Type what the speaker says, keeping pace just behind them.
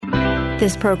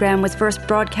This program was first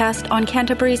broadcast on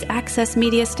Canterbury's access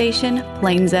media station,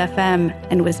 Plains FM,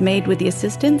 and was made with the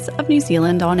assistance of New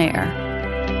Zealand On Air.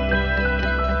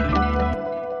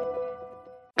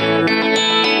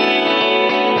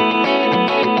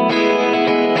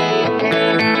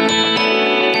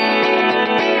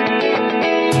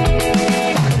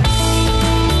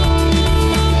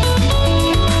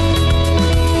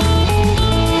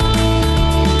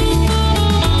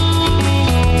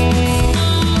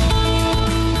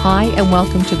 Hi and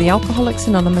welcome to the Alcoholics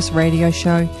Anonymous radio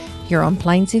show here on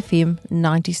Plains FM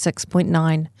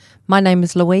 96.9. My name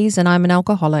is Louise and I'm an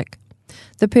alcoholic.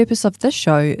 The purpose of this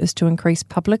show is to increase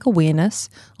public awareness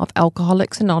of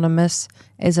Alcoholics Anonymous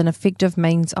as an effective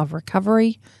means of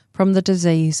recovery from the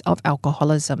disease of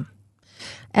alcoholism.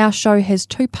 Our show has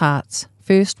two parts.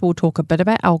 First, we'll talk a bit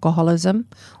about alcoholism,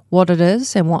 what it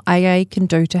is and what AA can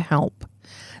do to help.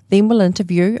 Then we'll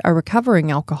interview a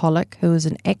recovering alcoholic who is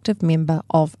an active member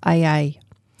of AA.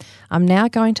 I'm now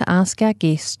going to ask our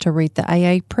guests to read the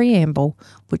AA preamble,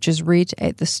 which is read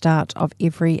at the start of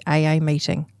every AA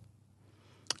meeting.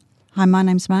 Hi, my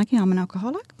name's Margy. I'm an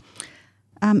alcoholic.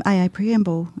 AA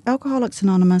preamble. Alcoholics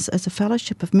Anonymous is a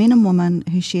fellowship of men and women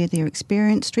who share their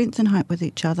experience, strength and hope with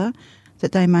each other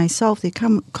that they may solve their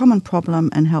common problem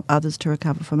and help others to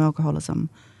recover from alcoholism.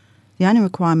 The only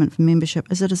requirement for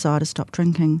membership is a desire to stop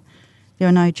drinking. There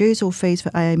are no dues or fees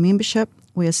for AA membership.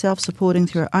 We are self-supporting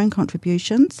through our own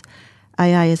contributions.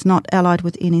 AA is not allied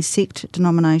with any sect,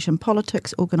 denomination,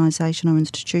 politics, organisation or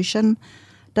institution,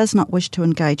 does not wish to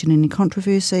engage in any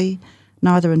controversy,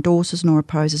 neither endorses nor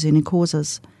opposes any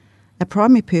causes. Our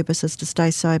primary purpose is to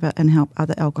stay sober and help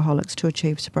other alcoholics to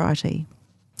achieve sobriety.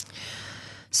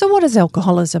 So what is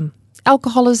alcoholism?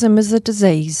 Alcoholism is a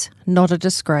disease, not a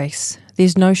disgrace.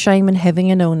 There's no shame in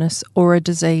having an illness or a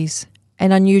disease.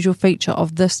 An unusual feature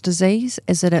of this disease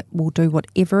is that it will do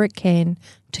whatever it can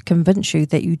to convince you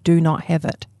that you do not have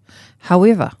it.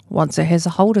 However, once it has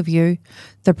a hold of you,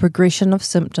 the progression of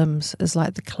symptoms is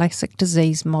like the classic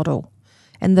disease model,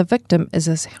 and the victim is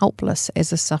as helpless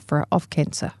as a sufferer of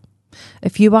cancer.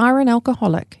 If you are an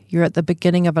alcoholic, you're at the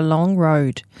beginning of a long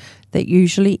road that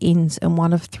usually ends in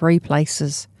one of three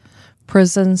places: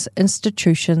 prisons,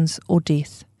 institutions, or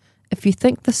death. If you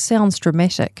think this sounds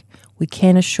dramatic, we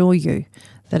can assure you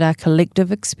that our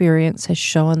collective experience has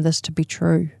shown this to be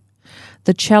true.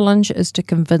 The challenge is to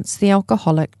convince the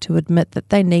alcoholic to admit that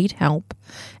they need help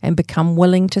and become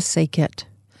willing to seek it.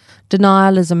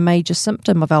 Denial is a major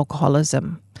symptom of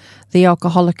alcoholism. The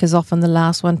alcoholic is often the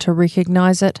last one to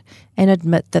recognise it and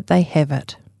admit that they have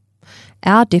it.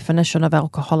 Our definition of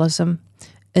alcoholism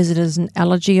is it is an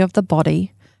allergy of the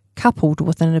body coupled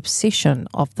with an obsession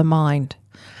of the mind.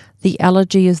 The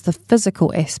allergy is the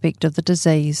physical aspect of the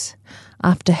disease.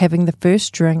 After having the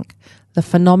first drink, the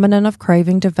phenomenon of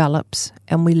craving develops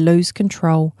and we lose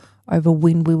control over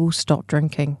when we will stop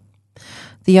drinking.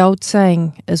 The old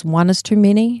saying is 1 is too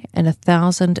many and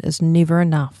 1,000 is never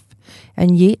enough.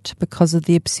 And yet, because of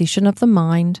the obsession of the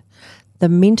mind, the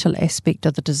mental aspect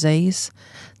of the disease,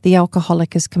 the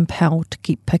alcoholic is compelled to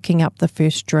keep picking up the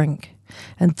first drink.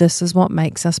 And this is what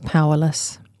makes us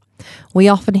powerless. We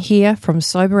often hear from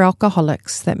sober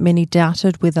alcoholics that many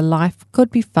doubted whether life could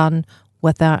be fun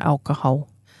without alcohol.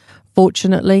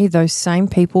 Fortunately, those same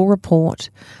people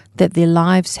report that their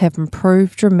lives have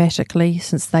improved dramatically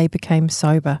since they became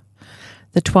sober.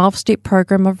 The 12-step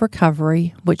program of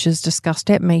recovery, which is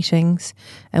discussed at meetings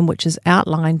and which is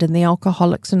outlined in the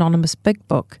Alcoholics Anonymous Big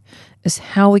Book, is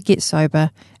how we get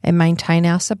sober and maintain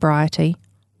our sobriety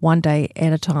one day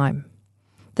at a time.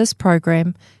 This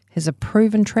program has a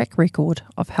proven track record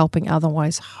of helping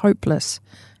otherwise hopeless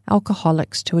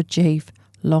alcoholics to achieve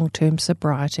long-term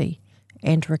sobriety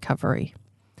and recovery.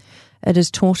 It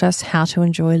has taught us how to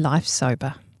enjoy life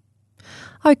sober.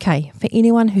 Okay, for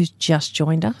anyone who's just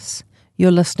joined us,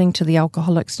 you're listening to the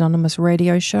Alcoholics Anonymous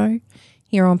radio show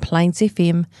here on Plains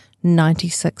FM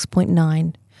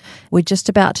 96.9. We're just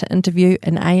about to interview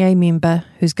an AA member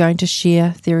who's going to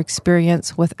share their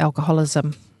experience with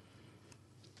alcoholism.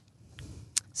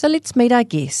 So let's meet our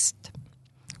guest.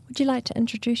 Would you like to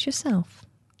introduce yourself?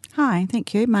 Hi,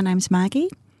 thank you. My name's Margy.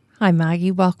 Hi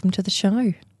Margy, welcome to the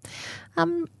show.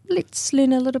 Let's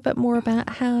learn a little bit more about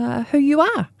who you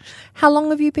are. How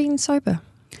long have you been sober?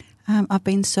 I've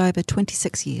been sober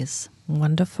 26 years.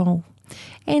 Wonderful.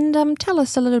 And tell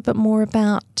us a little bit more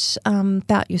about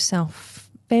yourself.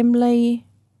 Family?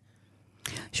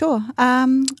 Sure.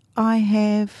 I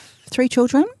have 3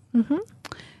 children. Mm-hmm.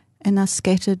 And they're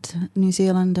scattered New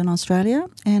Zealand and Australia,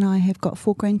 and I have got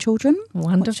 4 grandchildren,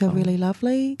 Wonderful. which are really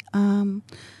lovely.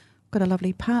 Got a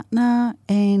lovely partner,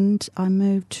 and I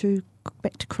moved to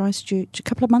back to Christchurch a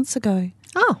couple of months ago.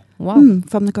 Oh, wow.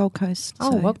 From the Gold Coast.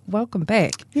 Oh, welcome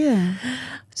back. Yeah.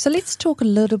 So let's talk a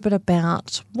little bit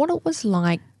about what it was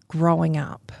like growing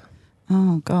up.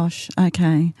 Oh, gosh.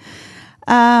 Okay.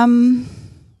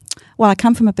 Well, I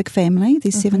come from a big family.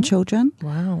 There's 7 children.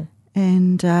 Wow.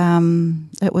 And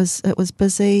it was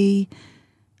busy.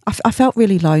 I felt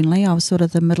really lonely. I was sort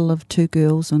of the middle of 2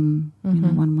 girls, and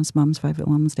one was mum's favourite,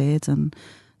 one was dad's, and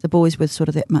the boys were sort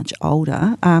of that much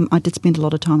older. I did spend a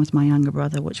lot of time with my younger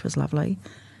brother, which was lovely.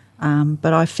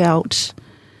 But I felt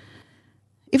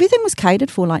everything was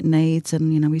catered for, like needs, and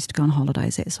we used to go on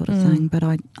holidays, that sort of thing. But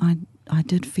I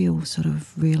did feel sort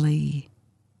of really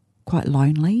quite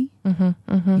lonely.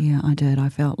 Yeah, I did. I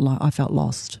felt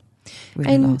lost,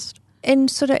 really lost.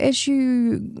 And sort of as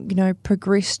you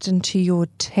progressed into your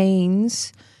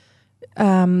teens,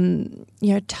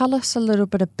 tell us a little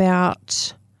bit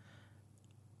about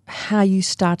how you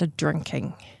started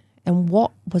drinking and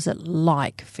what was it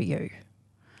like for you?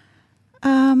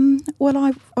 Well,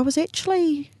 I was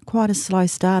actually quite a slow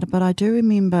starter, but I do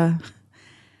remember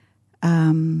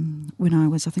when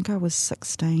I think I was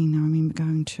 16, I remember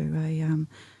going to it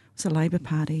was a Labour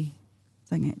Party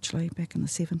thing actually back in the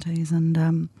 70s,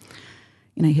 and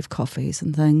you have coffees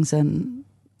and things, and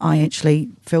I actually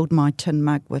filled my tin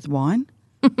mug with wine.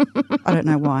 I don't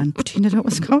know why, and pretended it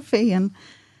was coffee, and I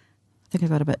think I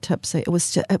got a bit tipsy. It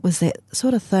was that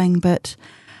sort of thing, but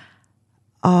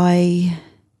I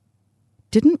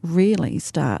didn't really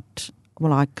start.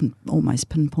 Well, I can almost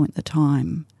pinpoint the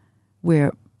time where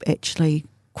it actually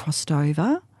crossed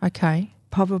over. Okay,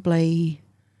 probably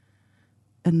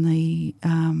in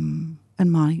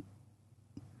my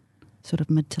sort of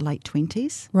mid to late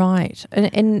 20s. Right,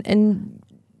 and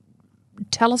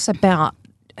tell us about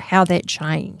how that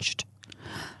changed.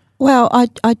 Well,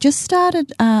 I just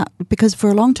started because for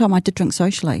a long time I did drink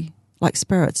socially, like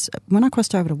spirits. When I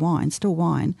crossed over to wine, still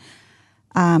wine,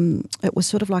 it was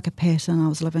sort of like a pattern.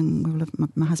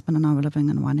 My husband and I were living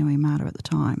in Wainuiomata at the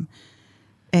time,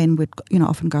 and we'd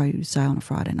often go, say, on a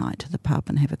Friday night to the pub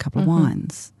and have a couple of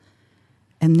wines.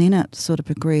 And then it sort of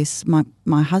progressed.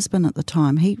 My husband at the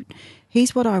time,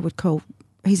 he's what I would call,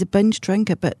 he's a binge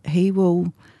drinker, but he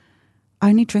will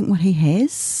only drink what he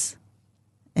has.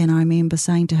 And I remember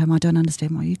saying to him, I don't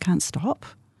understand why you can't stop.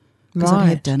 Because I'd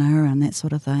have dinner and that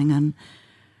sort of thing. And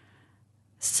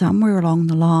somewhere along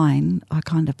the line, I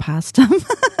kind of passed him.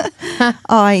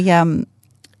 I'd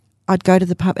go to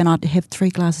the pub and I'd have 3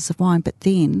 glasses of wine, but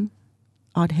then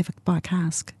I'd buy a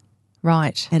cask.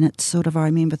 Right. And it's sort of, I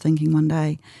remember thinking one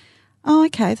day, oh,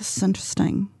 okay, this is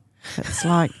interesting. It's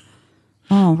like,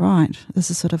 oh, right, this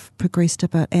has sort of progressed a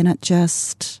bit. And it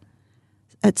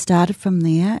started from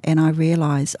there, and I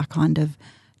realised I kind of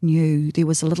knew there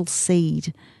was a little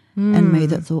seed in me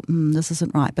that thought, this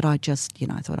isn't right. But I just,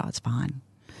 thought, oh, it's fine.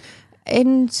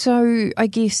 And so I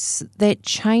guess that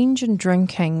change in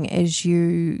drinking as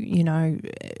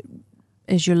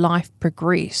as your life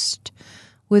progressed,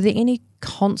 were there any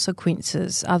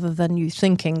consequences other than you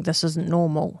thinking this isn't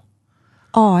normal?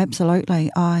 Oh,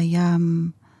 absolutely.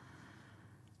 I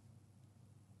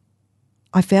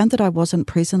found that I wasn't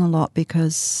present a lot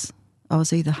because I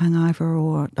was either hungover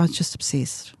or I was just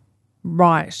obsessed.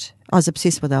 Right. I was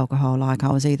obsessed with alcohol. Like,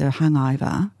 I was either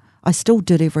hungover. I still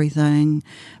did everything,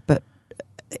 but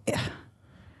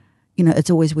it's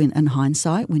always in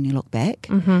hindsight when you look back.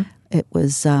 Mm-hmm. It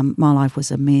was my life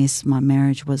was a mess. My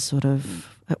marriage was sort of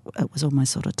it was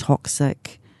almost sort of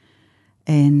toxic,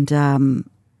 and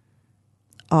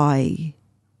I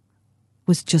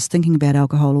was just thinking about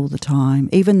alcohol all the time,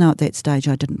 even though at that stage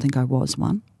I didn't think I was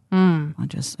one.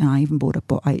 I even bought a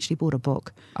book. I actually bought a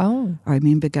book. Oh. I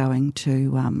remember going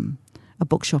to a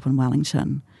bookshop in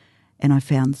Wellington, and I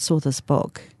saw this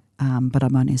book, but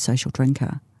I'm only a social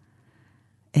drinker.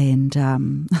 And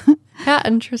how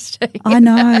interesting. I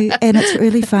know, and it's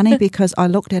really funny because I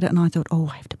looked at it and I thought, oh,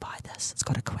 I have to buy this. It's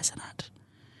got a quiz in it.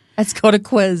 It's got a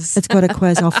quiz. It's got a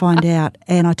quiz. I'll find out.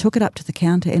 And I took it up to the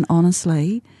counter, and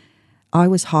honestly, I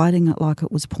was hiding it like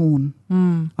it was porn.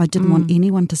 I didn't want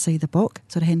anyone to see the book,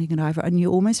 sort of handing it over. And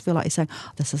you almost feel like you're saying,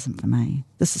 oh, this isn't for me.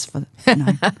 This is for,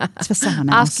 it's for someone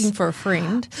else. Asking for a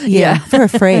friend. Yeah, for a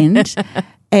friend.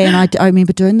 And I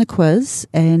remember doing the quiz,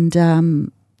 and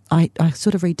I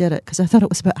sort of redid it because I thought it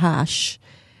was a bit harsh.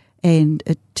 And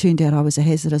it turned out I was a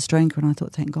hazardous drinker, and I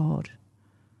thought, thank God.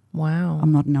 Wow.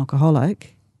 I'm not an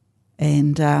alcoholic.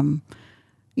 And,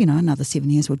 another 7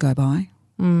 years would go by.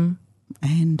 And,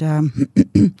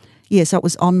 so it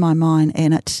was on my mind,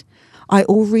 and I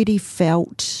already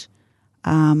felt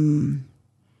odd,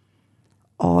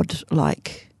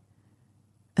 like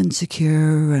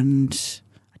insecure, and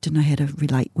I didn't know how to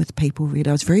relate with people really.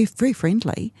 I was very, very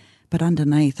friendly, but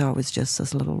underneath I was just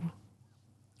this little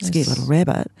scared little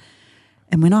rabbit.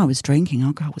 And when I was drinking,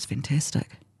 alcohol was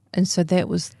fantastic. And so that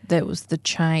was the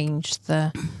change,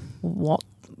 the what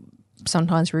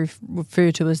sometimes we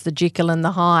refer to as the Jekyll and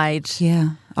the Hyde.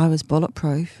 Yeah, I was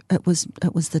bulletproof. It was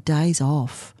the days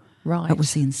off. Right. It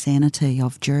was the insanity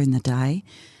of during the day.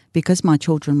 Because my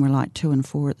children were like 2 and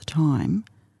 4 at the time,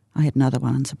 I had another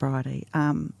one in sobriety.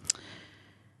 I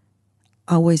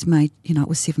always made, it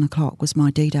was 7 o'clock was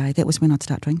my D-Day. That was when I'd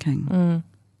start drinking.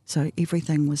 So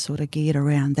everything was sort of geared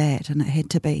around that, and it had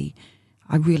to be,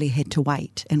 I really had to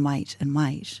wait and wait and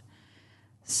wait.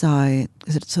 So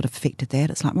it sort of affected that.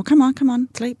 It's like, well, come on,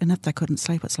 sleep. And if they couldn't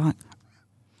sleep, it's like,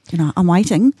 I'm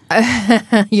waiting.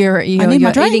 You're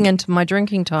drink. eating into my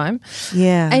drinking time.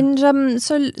 Yeah. And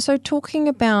so talking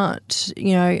about,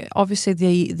 obviously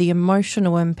the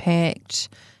emotional impact,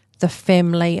 the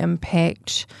family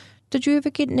impact, did you ever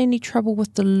get in any trouble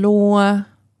with the law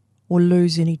or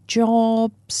lose any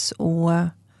jobs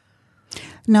or?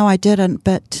 No, I didn't,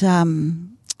 but I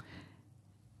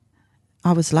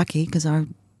was lucky because I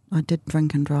did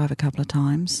drink and drive a couple of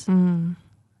times. And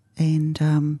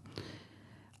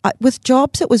with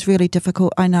jobs, it was really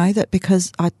difficult. I know that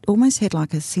because I almost had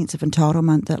like a sense of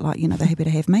entitlement that they're happy to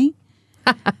have me.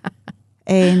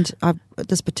 And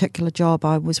this particular job,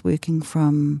 I was working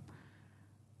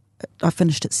I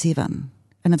finished at 7.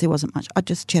 And if there wasn't much, I'd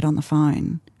just chat on the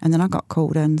phone. And then I got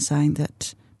called in saying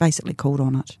that, basically called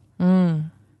on it.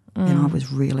 And I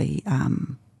was really, I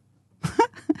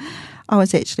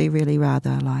was actually really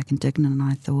rather indignant, and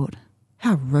I thought,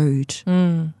 how rude,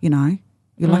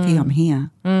 You're lucky I'm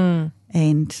here.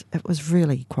 And it was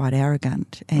really quite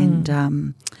arrogant.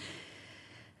 And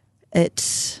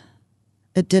it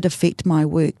did affect my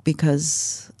work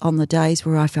because on the days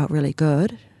where I felt really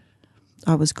good,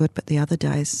 I was good, but the other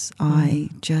days I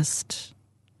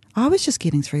was just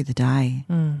getting through the day.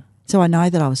 So I know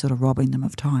that I was sort of robbing them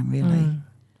of time, really.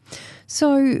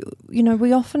 So,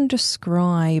 we often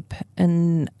describe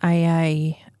in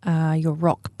AA your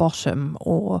rock bottom,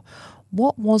 or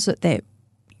what was it that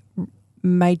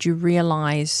made you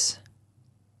realise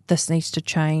this needs to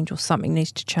change or something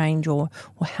needs to change, or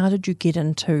how did you get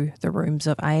into the rooms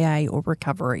of AA or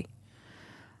recovery?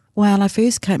 Well, my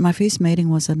first meeting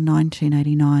was in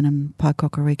 1989 in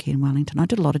Paukokariki in Wellington. I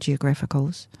did a lot of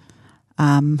geographicals.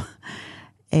 And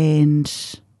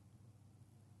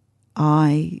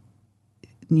I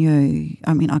knew,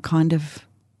 I kind of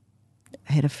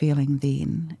had a feeling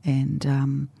then,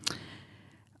 and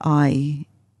I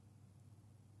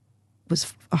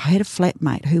had a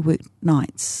flatmate who worked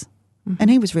nights, and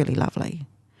he was really lovely.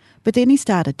 But then he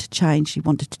started to change. He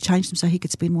wanted to change them so he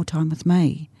could spend more time with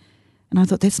me. And I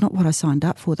thought, that's not what I signed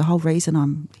up for. The whole reason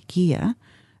I'm here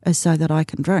is so that I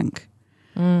can drink.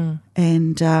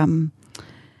 And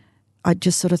I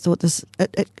just sort of thought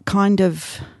it kind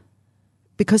of,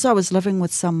 because I was living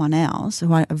with someone else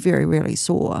who I very rarely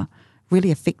saw,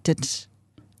 really affected,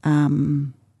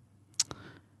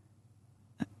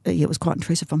 it was quite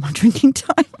intrusive on my drinking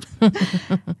time.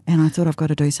 And I thought, I've got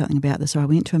to do something about this. So I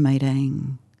went to a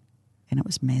meeting, and it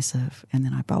was massive, and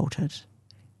then I bolted.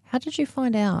 How did you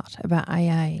find out about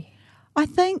AA? I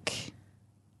think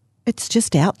it's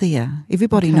just out there.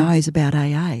 Everybody knows about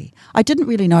AA. I didn't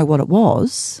really know what it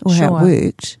was or how it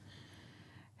worked.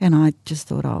 And I just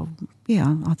thought, I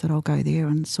thought I'll go there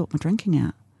and sort my drinking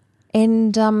out.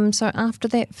 And so after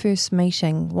that first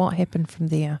meeting, what happened from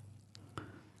there?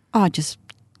 I just,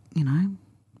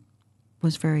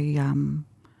 was very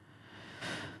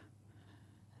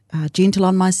gentle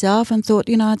on myself and thought,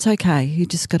 it's okay. You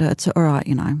just got to, it's all right,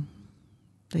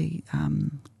 The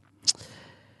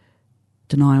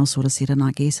denial sort of set in,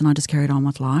 I guess, and I just carried on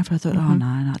with life. I thought, oh,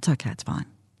 no, it's okay, it's fine.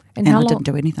 And I didn't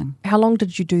do anything. How long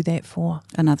did you do that for?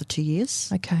 Another 2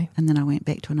 years. Okay. And then I went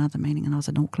back to another meeting, and I was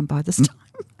in Auckland by this time.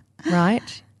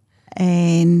 Right.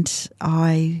 And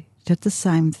I did the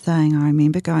same thing. I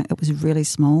remember going, it was really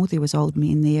small. There was old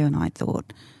men there, and I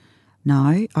thought,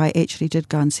 no. I actually did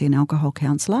go and see an alcohol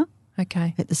counsellor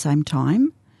at the same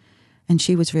time. And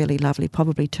she was really lovely,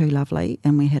 probably too lovely.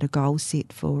 And we had a goal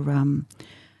set for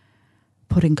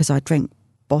putting, because I drank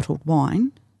bottled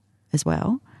wine as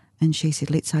well. And she said,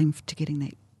 let's aim to getting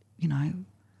that,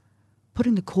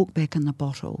 putting the cork back in the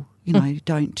bottle,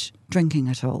 don't drinking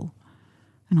at all.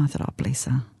 And I thought, oh, bless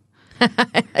her.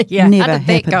 Yeah, never how did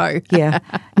that go? Yeah,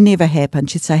 never happened.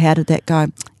 She'd say, how did that go?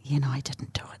 I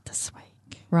didn't do it this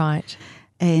week. Right.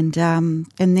 And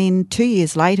then 2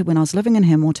 years later, when I was living in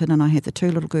Hamilton and I had the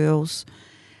 2 little girls,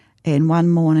 and one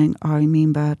morning I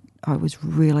remember I was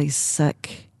really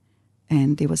sick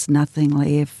and there was nothing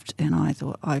left, and I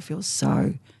thought, I feel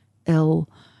so ill.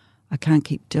 I can't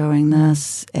keep doing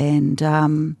this. And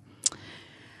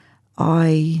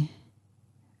I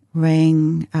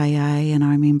rang AA, and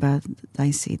I remember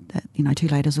they said that, 2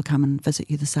 ladies will come and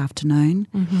visit you this afternoon.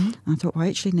 And I thought, well, I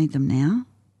actually need them now.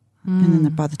 And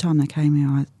then by the time they came here,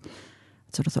 I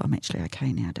sort of thought, I'm actually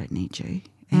okay now, I don't need you.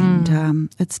 And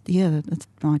it's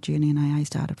my journey in AA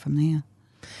started from there.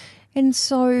 And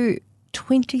so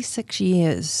 26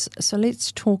 years. So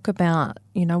let's talk about,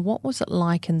 what was it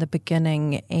like in the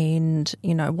beginning, and,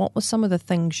 what were some of the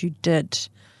things you did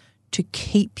to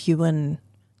keep you in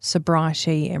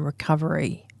sobriety and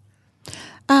recovery?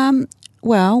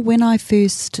 Well, when I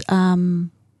first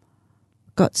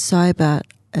got sober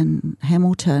in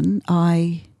Hamilton,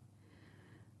 I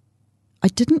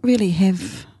didn't really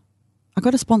have... I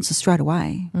got a sponsor straight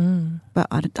away, but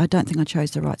I don't think I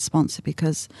chose the right sponsor,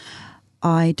 because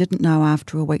I didn't know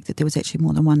after a week that there was actually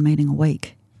more than one meeting a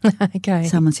week. Okay.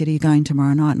 Someone said, are you going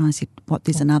tomorrow night? And I said, what,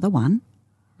 there's another one?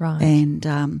 Right.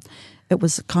 And it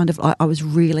was kind of, I was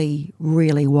really,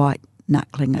 really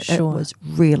white-knuckling it. Sure. It was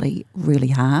really, really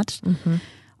hard.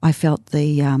 I felt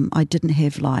I didn't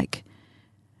have like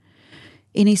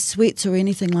any sweats or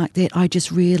anything like that. I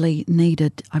just really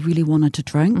wanted to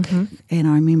drink. And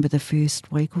I remember the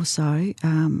first week or so,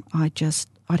 I'd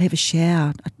have a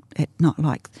shower at not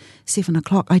like 7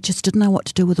 o'clock. I just didn't know what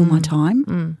to do with all my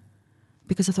time,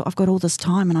 because I thought, I've got all this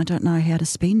time and I don't know how to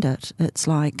spend it. It's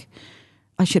like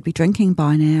I should be drinking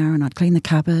by now, and I'd clean the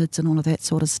cupboards and all of that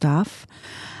sort of stuff.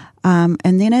 And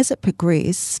then as it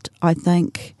progressed, I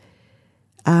think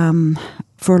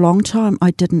for a long time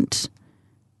I didn't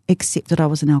accept that I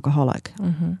was an alcoholic.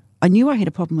 I knew I had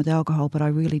a problem with alcohol, but I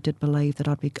really did believe that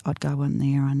I'd go in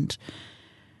there and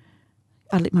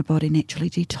I'd let my body naturally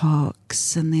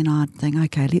detox, and then I'd think,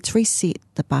 okay, let's reset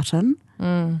the button,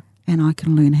 and I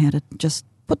can learn how to just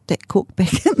put that cork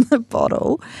back in the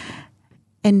bottle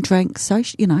and drink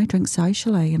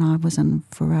socially. And I was in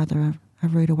for rather a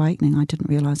rude awakening. I didn't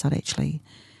realise I'd actually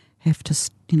have to,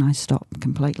 stop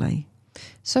completely.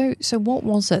 So what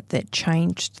was it that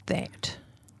changed that?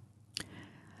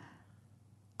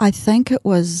 I think it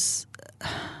was,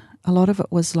 a lot of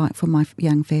it was like for my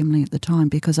young family at the time,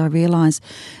 because I realised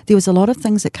there was a lot of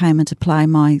things that came into play.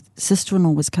 My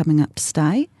sister-in-law was coming up to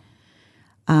stay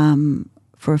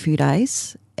for a few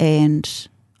days, and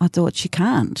I thought, she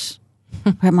can't.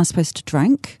 How am I supposed to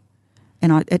drink?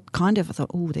 And I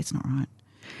thought, oh, that's not right.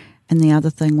 And the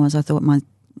other thing was, I thought, my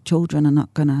children are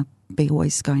not going to be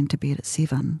always going to bed at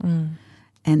 7.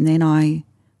 And then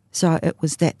so it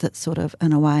was that sort of,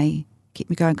 in a way, kept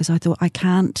me going, because I thought, I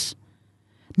can't,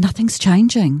 nothing's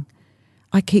changing.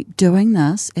 I keep doing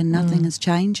this and nothing is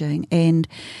changing. And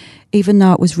even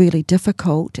though it was really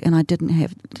difficult, and I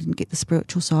didn't get the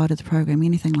spiritual side of the program,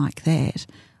 anything like that,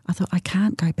 I thought, I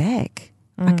can't go back.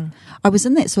 I was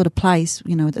in that sort of place,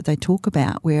 that they talk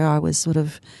about, where I was sort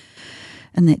of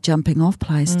in that jumping off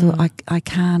place. Thought, I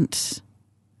can't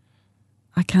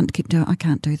keep doing, I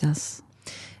can't do this.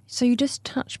 So you just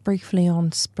touched briefly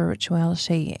on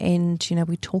spirituality, and,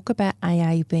 we talk about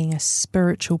AA being a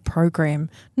spiritual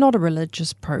program, not a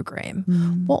religious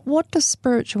program. What does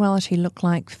spirituality look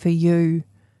like for you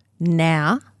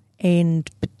now, and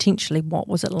potentially what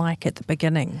was it like at the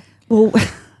beginning? Well,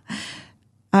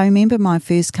 I remember my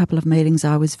first couple of meetings,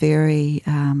 I was very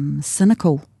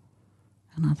cynical.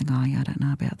 And I think, I don't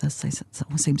know about this. It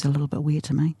all seems a little bit weird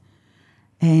to me.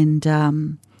 And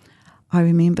I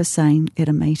remember saying at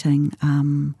a meeting,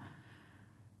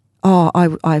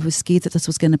 I was scared that this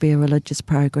was going to be a religious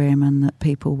program, and that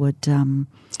people would come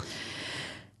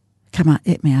up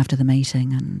at me after the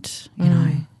meeting, and,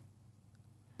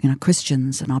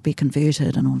 Christians, and I'll be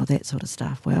converted and all of that sort of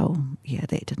stuff. Well, yeah,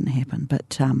 that didn't happen.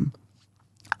 But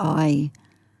I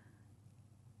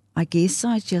guess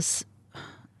I just,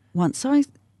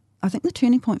 I think the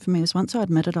turning point for me was once I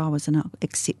admitted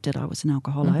accepted I was an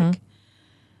alcoholic,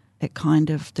 it kind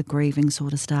of, the grieving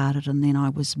sort of started, and then I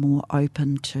was more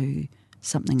open to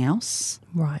something else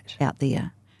out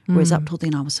there. Whereas up till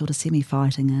then I was sort of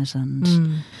semi-fighting it,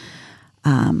 and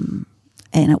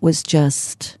it was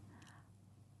just,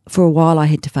 for a while I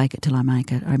had to fake it till I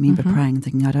make it. I remember praying and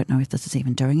thinking, I don't know if this is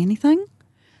even doing anything.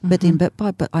 But then bit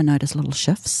by bit I noticed little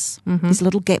shifts. These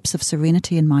little gaps of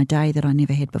serenity in my day that I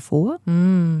never had before.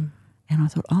 And I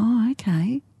thought, oh,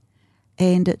 okay.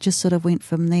 And it just sort of went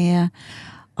from there.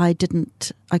 I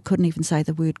couldn't even say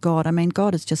the word God. I mean,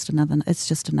 God is just it's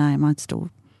just a name. I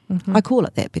call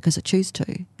it that because I choose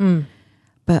to.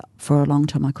 But for a long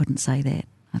time I couldn't say that.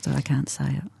 I thought, I can't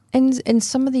say it. And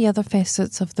some of the other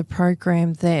facets of the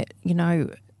program that,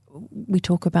 we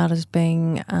talk about as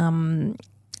being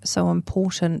so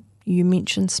important. You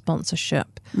mentioned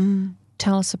sponsorship.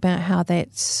 Tell us about how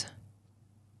that's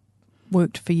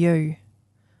worked for you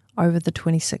over the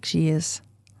 26 years.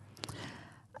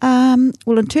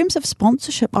 Well, in terms of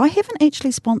sponsorship, I haven't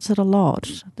actually sponsored a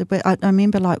lot. But I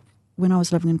remember, like, when I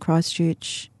was living in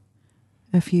Christchurch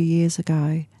a few years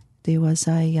ago, there was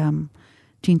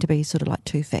tend to be sort of like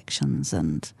two factions,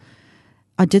 and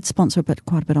I did sponsor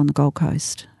quite a bit on the Gold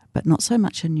Coast, but not so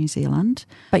much in New Zealand.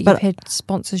 But you've had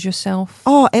sponsors yourself?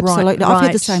 Oh, absolutely. Right. I've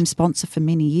had the same sponsor for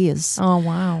many years. Oh,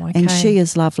 wow. Okay. And she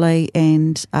is lovely,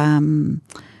 and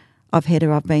I've had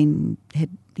her.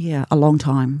 A long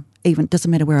time. Even doesn't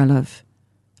matter where I live.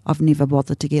 I've never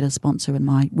bothered to get a sponsor in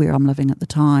where I'm living at the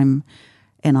time,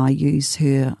 and I use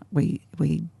her. We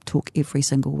talk every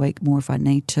single week, more if I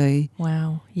need to.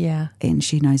 Wow, yeah. And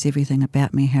she knows everything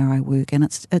about me, how I work, and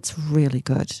it's really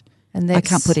good. And I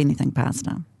can't put anything past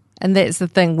her. And that's the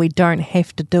thing, we don't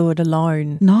have to do it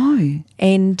alone. No.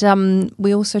 And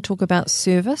we also talk about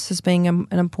service as being an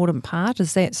important part.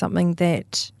 Is that something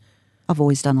that... I've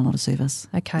always done a lot of service.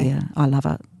 Okay. Yeah, I love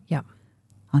it. Yeah.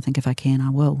 I think if I can, I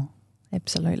will.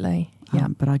 Absolutely. Yeah.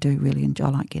 But I do really enjoy, I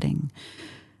like getting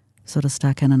sort of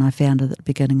stuck in, and I found at the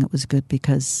beginning it was good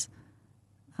because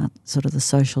sort of the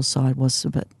social side was a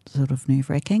bit sort of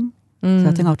nerve-wracking. So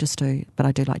I think I'll just but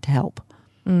I do like to help.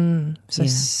 So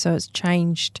it's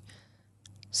changed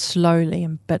slowly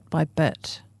and bit by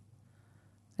bit.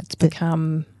 It's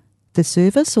become... The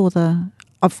service or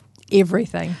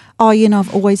everything. Oh,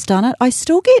 I've always done it. I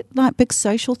still get like big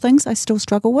social things I still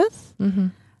struggle with.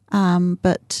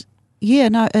 But yeah,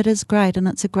 no, it is great, and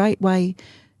it's a great way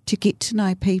to get to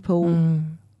know people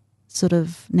sort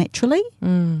of naturally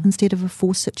instead of a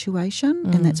forced situation,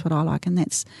 and that's what I like,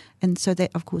 and so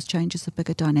that of course changes the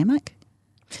bigger dynamic.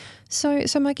 So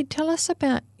Margy, tell us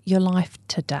about your life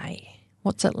today.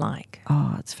 What's it like?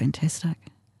 Oh, it's fantastic.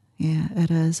 Yeah,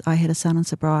 it is. I had a son in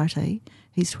sobriety.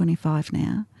 He's 25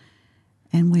 now,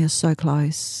 and we are so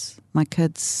close. My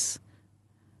kids,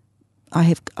 I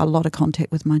have a lot of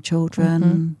contact with my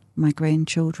children. My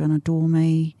grandchildren adore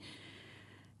me.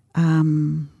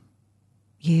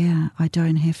 I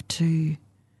don't have to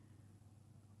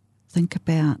think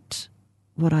about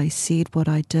what I said, what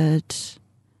I did,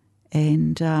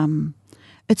 and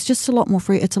it's just a lot more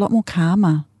free. It's a lot more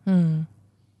calmer, and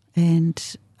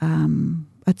it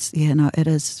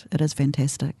is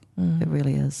fantastic. It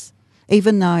really is.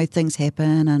 Even though things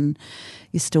happen and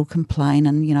you still complain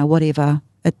and whatever,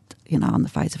 on the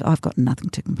face of it, I've got nothing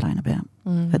to complain about.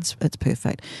 It's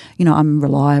perfect. I'm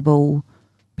reliable.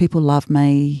 People love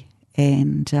me,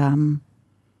 and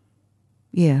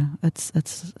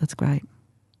it's great.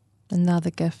 And they're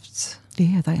the gifts.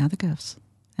 Yeah, they are the gifts,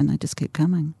 and they just keep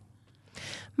coming.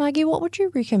 Margy, what would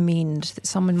you recommend that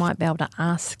someone might be able to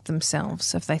ask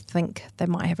themselves if they think they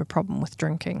might have a problem with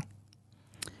drinking?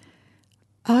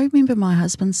 I remember my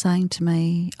husband saying to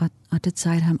me, I did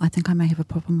say to him, I think I may have a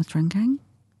problem with drinking,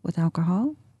 with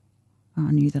alcohol.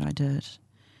 I knew that I did.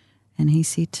 And he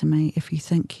said to me, if you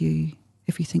think you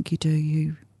do,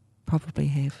 you probably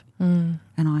have. And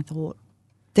I thought,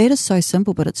 that is so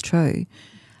simple, but it's true.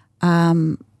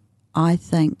 I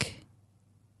think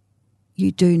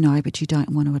you do know, but you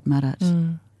don't want to admit it.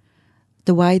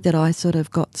 The way that I sort of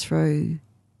got through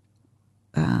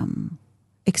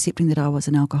accepting that I was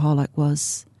an alcoholic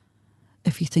was,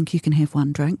 if you think you can have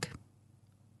one drink,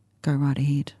 go right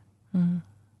ahead.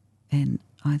 And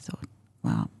I thought,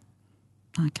 well,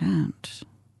 I can't.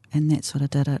 And that sort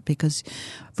of did it, because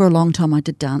for a long time I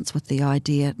did dance with the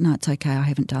idea, no, it's okay, I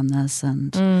haven't done this.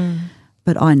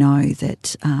 But I know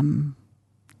that I am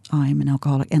an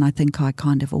alcoholic, and I think I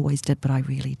kind of always did, but I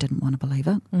really didn't want to believe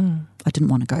it. I didn't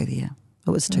want to go there. It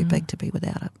was too big to be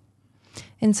without it.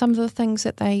 And some of the things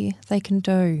that they can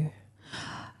do?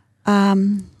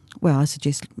 Well, I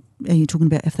suggest, are you talking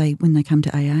about when they come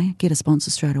to AA, get a sponsor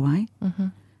straight away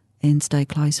and stay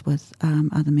close with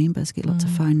other members, get lots of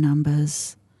phone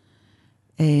numbers,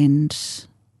 and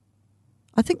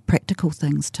I think practical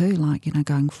things too, like,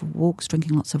 going for walks,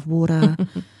 drinking lots of water,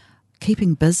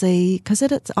 keeping busy, because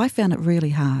I found it really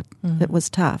hard. It was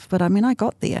tough, but I mean, I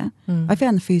got there. I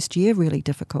found the first year really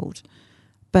difficult,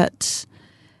 but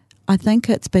I think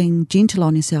it's being gentle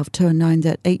on yourself too, and knowing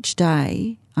that each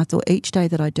day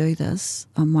that I do this,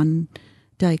 I'm one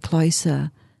day closer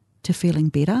to feeling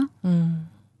better.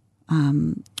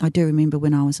 I do remember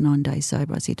when I was 9 days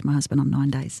sober, I said to my husband, I'm 9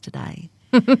 days today.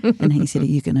 And he said, are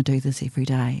you going to do this every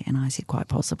day? And I said, quite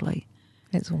possibly.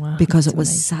 Because it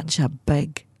was such a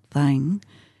big thing.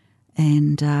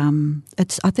 And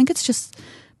I think it's just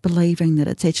believing that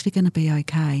it's actually going to be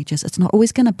okay. Just it's not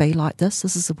always going to be like this.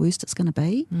 This is the worst it's going to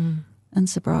be in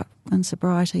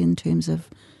sobriety in terms of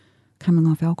coming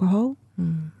off alcohol.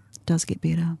 It does get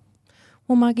better.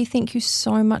 Well, Margy, thank you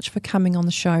so much for coming on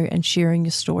the show and sharing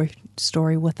your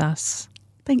story with us.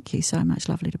 Thank you so much.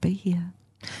 Lovely to be here.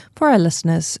 For our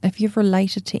listeners, if you've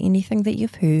related to anything that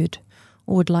you've heard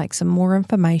or would like some more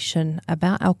information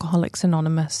about Alcoholics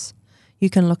Anonymous, you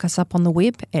can look us up on the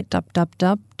web at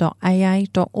www.aa.org.nz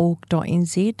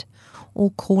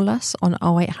or call us on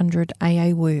 0800 AA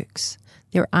Works.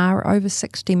 There are over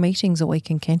 60 meetings a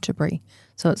week in Canterbury,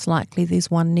 so it's likely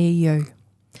there's one near you.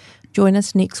 Join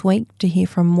us next week to hear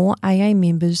from more AA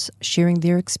members sharing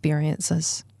their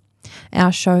experiences.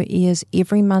 Our show airs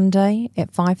every Monday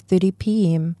at 5:30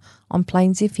 p.m. on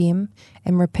Plains FM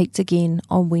and repeats again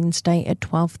on Wednesday at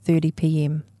 12:30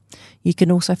 p.m. You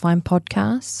can also find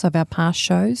podcasts of our past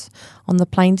shows on the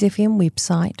Plains FM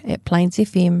website at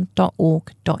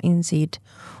plainsfm.org.nz,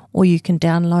 or you can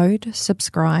download,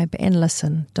 subscribe and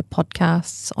listen to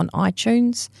podcasts on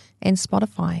iTunes and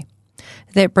Spotify.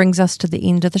 That brings us to the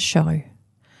end of the show.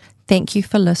 Thank you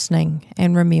for listening,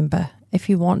 and remember, if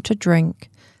you want to drink,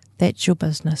 that's your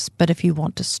business, but if you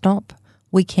want to stop,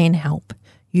 we can help.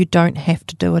 You don't have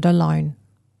to do it alone.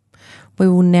 We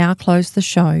will now close the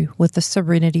show with the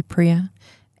Serenity Prayer,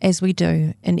 as we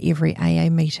do in every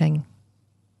AA meeting.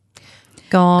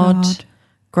 God,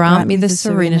 grant me the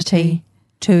serenity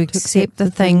to accept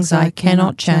the things I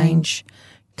cannot change,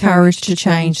 courage to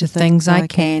change the things I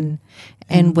can,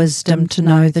 and wisdom to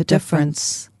know the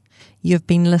difference. You've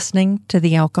been listening to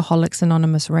the Alcoholics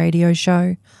Anonymous radio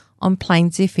show on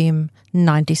Plains FM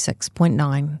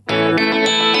 96.9.